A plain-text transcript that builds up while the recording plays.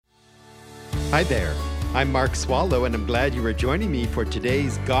Hi there. I'm Mark Swallow, and I'm glad you are joining me for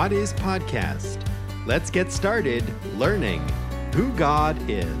today's God Is podcast. Let's get started learning who God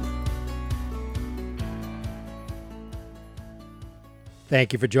is.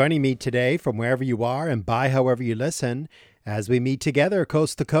 Thank you for joining me today from wherever you are and by however you listen as we meet together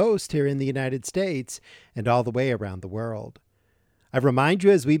coast to coast here in the United States and all the way around the world. I remind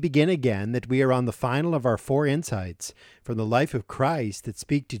you as we begin again that we are on the final of our 4 insights from the life of Christ that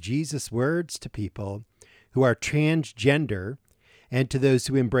speak to Jesus' words to people who are transgender and to those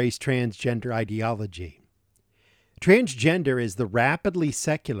who embrace transgender ideology. Transgender is the rapidly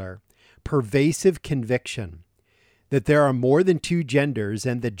secular, pervasive conviction that there are more than 2 genders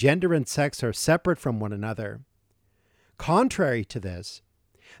and that gender and sex are separate from one another. Contrary to this,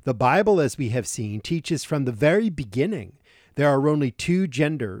 the Bible, as we have seen, teaches from the very beginning there are only 2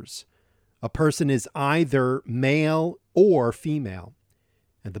 genders. A person is either male or female.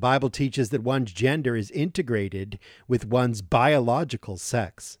 And the Bible teaches that one's gender is integrated with one's biological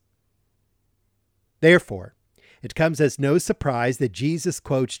sex. Therefore, it comes as no surprise that Jesus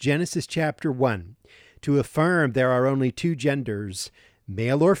quotes Genesis chapter 1 to affirm there are only 2 genders,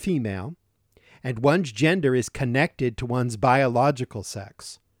 male or female, and one's gender is connected to one's biological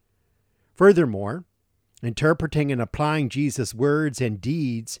sex. Furthermore, interpreting and applying Jesus' words and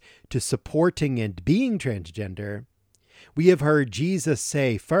deeds to supporting and being transgender, we have heard Jesus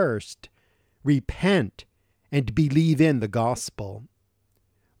say first, repent and believe in the gospel.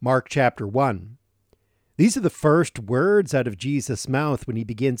 Mark chapter 1. These are the first words out of Jesus' mouth when he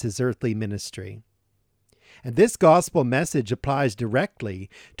begins his earthly ministry. And this gospel message applies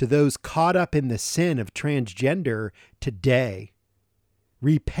directly to those caught up in the sin of transgender today.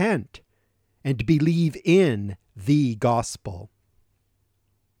 Repent and believe in the gospel.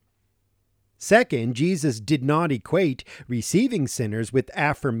 Second, Jesus did not equate receiving sinners with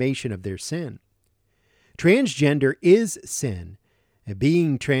affirmation of their sin. Transgender is sin, and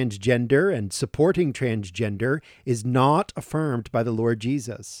being transgender and supporting transgender is not affirmed by the Lord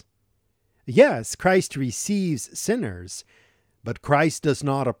Jesus. Yes, Christ receives sinners, but Christ does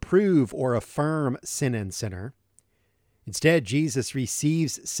not approve or affirm sin and sinner. Instead, Jesus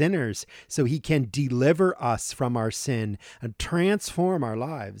receives sinners so he can deliver us from our sin and transform our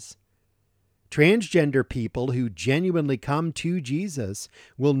lives. Transgender people who genuinely come to Jesus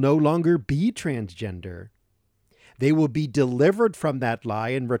will no longer be transgender. They will be delivered from that lie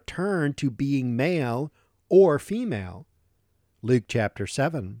and return to being male or female. Luke chapter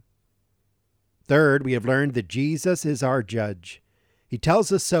 7. Third, we have learned that Jesus is our judge. He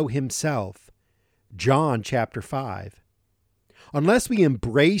tells us so himself. John chapter 5. Unless we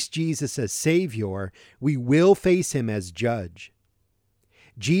embrace Jesus as Savior, we will face him as judge.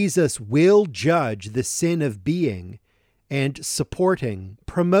 Jesus will judge the sin of being and supporting,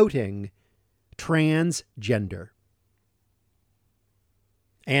 promoting transgender.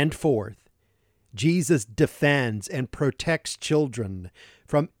 And fourth, Jesus defends and protects children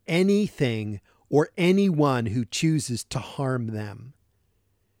from anything or anyone who chooses to harm them.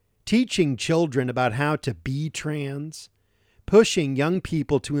 Teaching children about how to be trans, pushing young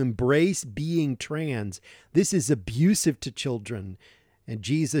people to embrace being trans, this is abusive to children, and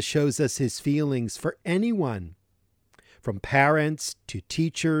Jesus shows us his feelings for anyone, from parents to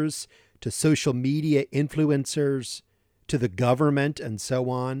teachers to social media influencers to the government and so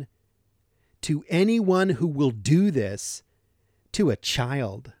on, to anyone who will do this to a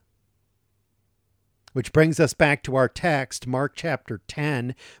child. Which brings us back to our text, Mark chapter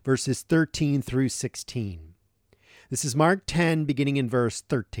 10, verses 13 through 16. This is Mark 10, beginning in verse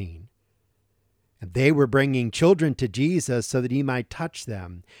 13. And they were bringing children to Jesus so that he might touch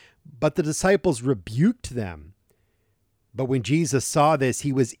them. But the disciples rebuked them. But when Jesus saw this,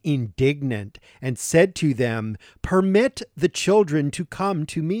 he was indignant and said to them, "Permit the children to come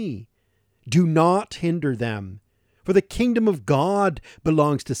to me. Do not hinder them, for the kingdom of God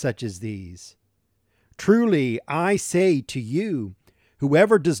belongs to such as these. Truly, I say to you,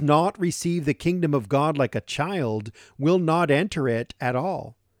 whoever does not receive the kingdom of God like a child will not enter it at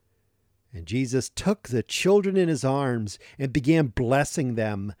all." And Jesus took the children in his arms and began blessing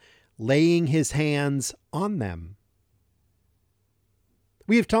them, laying his hands on them.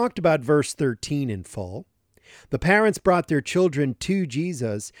 We have talked about verse 13 in full. The parents brought their children to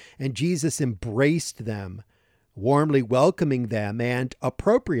Jesus, and Jesus embraced them, warmly welcoming them and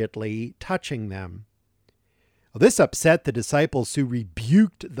appropriately touching them. This upset the disciples who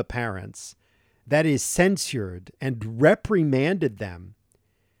rebuked the parents, that is, censured and reprimanded them.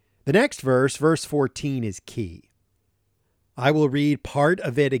 The next verse, verse 14, is key. I will read part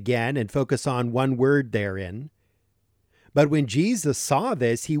of it again and focus on one word therein. But when Jesus saw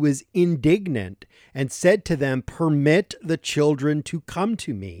this, he was indignant and said to them, "Permit the children to come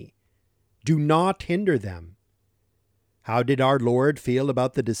to me. Do not hinder them." How did our Lord feel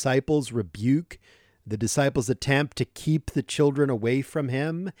about the disciples' rebuke, the disciples' attempt to keep the children away from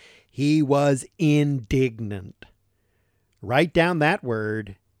him? He was indignant. Write down that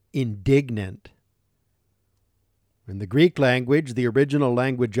word, indignant. In the Greek language, the original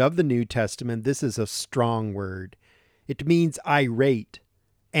language of the New Testament, this is a strong word. It means irate,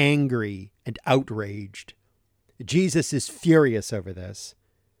 angry, and outraged. Jesus is furious over this.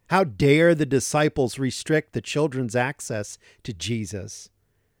 How dare the disciples restrict the children's access to Jesus?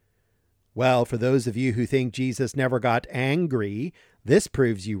 Well, for those of you who think Jesus never got angry, this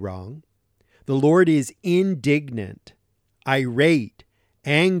proves you wrong. The Lord is indignant, irate,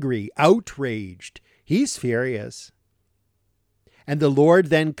 angry, outraged. He's furious. And the Lord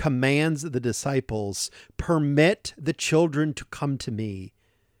then commands the disciples, "Permit the children to come to me.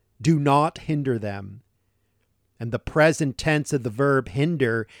 Do not hinder them." And the present tense of the verb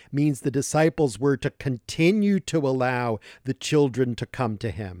hinder means the disciples were to continue to allow the children to come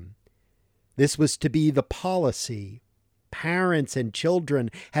to him. This was to be the policy. Parents and children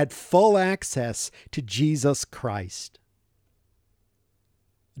had full access to Jesus Christ.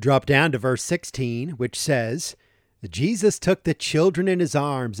 Drop down to verse 16, which says, "Jesus took the children in his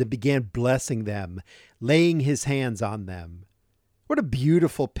arms and began blessing them, laying his hands on them." What a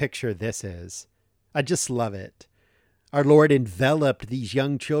beautiful picture this is. I just love it. Our Lord enveloped these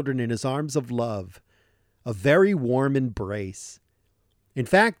young children in his arms of love, a very warm embrace. In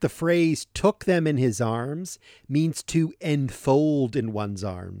fact, the phrase "took them in his arms" means to enfold in one's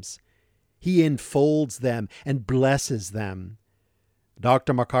arms. He enfolds them and blesses them.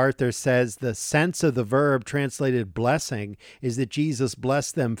 Dr. MacArthur says the sense of the verb translated blessing is that Jesus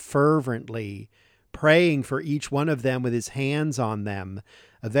blessed them fervently, praying for each one of them with his hands on them,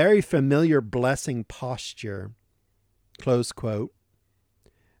 a very familiar blessing posture. Close quote.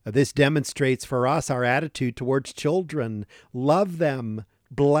 This demonstrates for us our attitude towards children. Love them,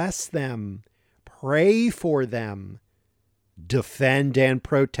 bless them, pray for them, defend and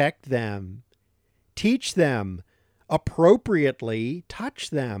protect them, teach them, appropriately touch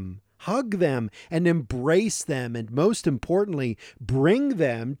them, hug them, and embrace them, and most importantly, bring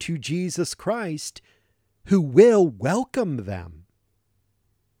them to Jesus Christ, who will welcome them.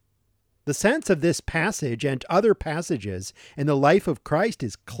 The sense of this passage and other passages in the life of Christ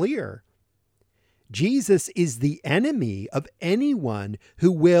is clear. Jesus is the enemy of anyone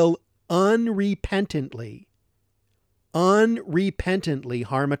who will unrepentantly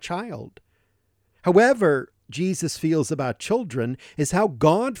harm a child. However Jesus feels about children is how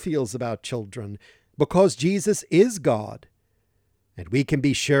God feels about children, because Jesus is God. And we can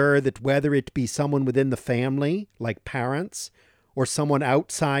be sure that whether it be someone within the family, like parents, or someone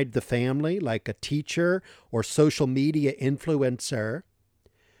outside the family, like a teacher or social media influencer,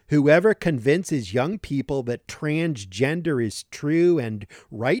 whoever convinces young people that transgender is true and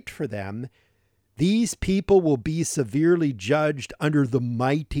right for them, these people will be severely judged under the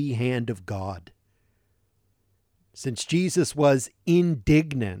mighty hand of God. Since Jesus was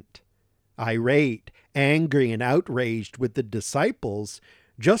indignant, irate, angry, and outraged with the disciples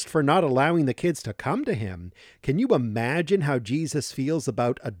just for not allowing the kids to come to him, can you imagine how Jesus feels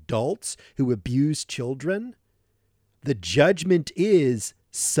about adults who abuse children? The judgment is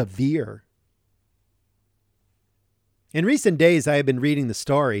severe. In recent days, I have been reading the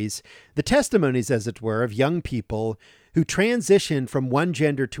stories, the testimonies, as it were, of young people who transitioned from one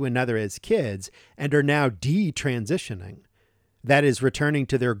gender to another as kids and are now detransitioning. That is, returning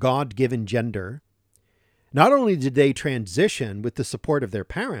to their God-given gender. Not only did they transition with the support of their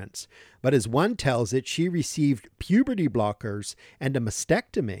parents, but as one tells it, she received puberty blockers and a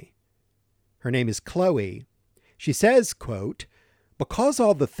mastectomy. Her name is Chloe. She says, quote, "Because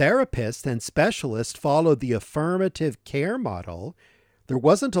all the therapists and specialists followed the affirmative care model, there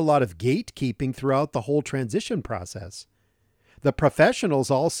wasn't a lot of gatekeeping throughout the whole transition process. The professionals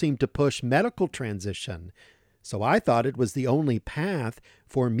all seemed to push medical transition, so I thought it was the only path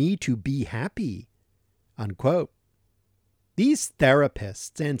for me to be happy." Unquote. These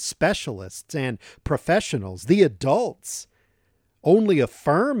therapists and specialists and professionals, the adults, only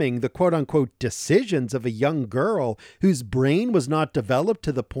affirming the quote-unquote decisions of a young girl whose brain was not developed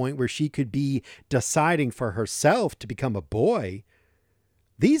to the point where she could be deciding for herself to become a boy.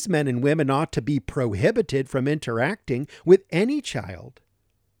 These men and women ought to be prohibited from interacting with any child.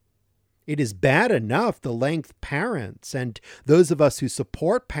 It is bad enough the length parents and those of us who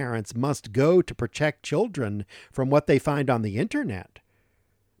support parents must go to protect children from what they find on the internet.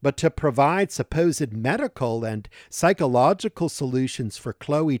 But to provide supposed medical and psychological solutions for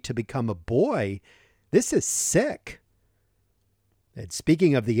Chloe to become a boy, this is sick. And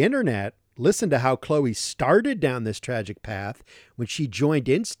speaking of the internet, listen to how Chloe started down this tragic path when she joined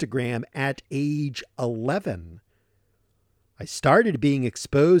Instagram at age 11. I started being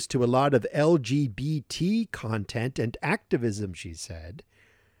exposed to a lot of LGBT content and activism, she said.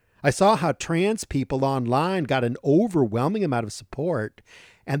 I saw how trans people online got an overwhelming amount of support,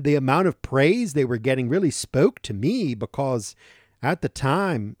 and the amount of praise they were getting really spoke to me because at the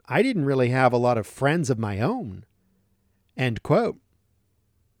time, I didn't really have a lot of friends of my own. End quote.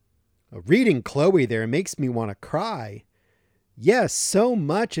 Reading Chloe there makes me want to cry. Yes, so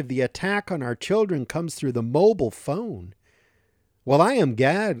much of the attack on our children comes through the mobile phone. Well, I am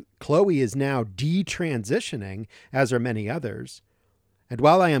glad Chloe is now detransitioning, as are many others. And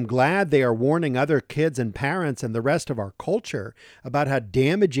while I am glad they are warning other kids and parents and the rest of our culture about how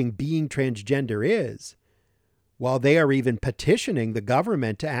damaging being transgender is, while they are even petitioning the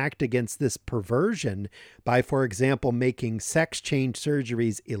government to act against this perversion by, for example, making sex change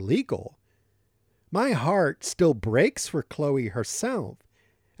surgeries illegal, my heart still breaks for Chloe herself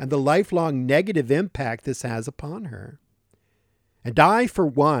and the lifelong negative impact this has upon her. And I, for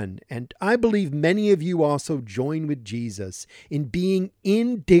one, and I believe many of you also join with Jesus in being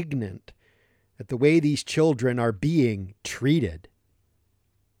indignant at the way these children are being treated.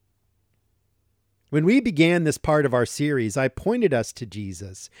 When we began this part of our series, I pointed us to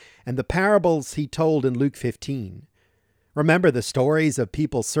Jesus and the parables he told in Luke 15. Remember the stories of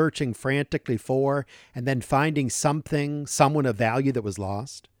people searching frantically for and then finding someone of value that was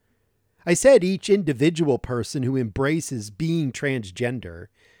lost? I said each individual person who embraces being transgender,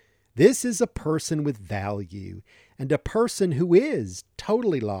 this is a person with value and a person who is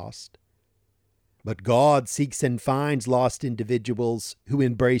totally lost. But God seeks and finds lost individuals who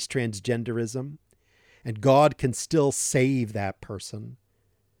embrace transgenderism, and God can still save that person.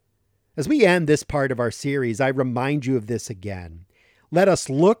 As we end this part of our series, I remind you of this again. Let us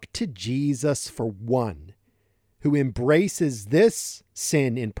look to Jesus for one who embraces this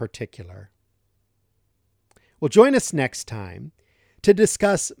sin in particular. Well, join us next time to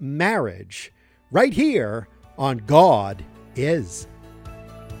discuss marriage right here on God Is.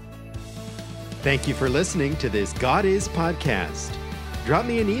 Thank you for listening to this God Is podcast. Drop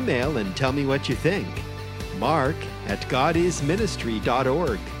me an email and tell me what you think.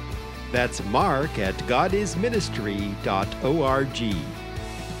 mark@godisministry.org. That's mark@godisministry.org.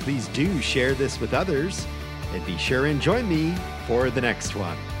 Please do share this with others and be sure and join me for the next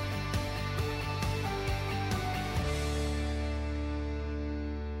one.